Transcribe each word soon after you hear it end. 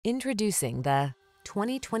Introducing the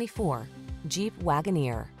 2024 Jeep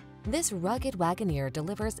Wagoneer. This rugged Wagoneer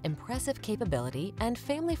delivers impressive capability and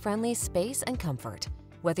family-friendly space and comfort.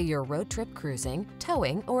 Whether you're road trip cruising,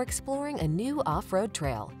 towing, or exploring a new off-road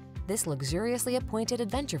trail, this luxuriously appointed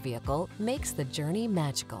adventure vehicle makes the journey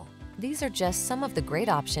magical. These are just some of the great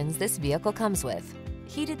options this vehicle comes with: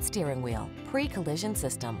 heated steering wheel, pre-collision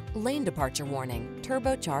system, lane departure warning,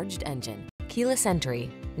 turbocharged engine, keyless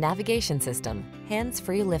entry, navigation system,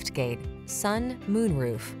 hands-free liftgate, sun,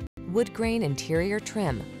 moonroof, woodgrain interior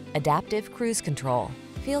trim, adaptive cruise control.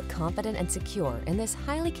 Feel confident and secure in this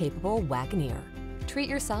highly capable Wagoneer. Treat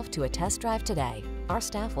yourself to a test drive today. Our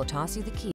staff will toss you the key.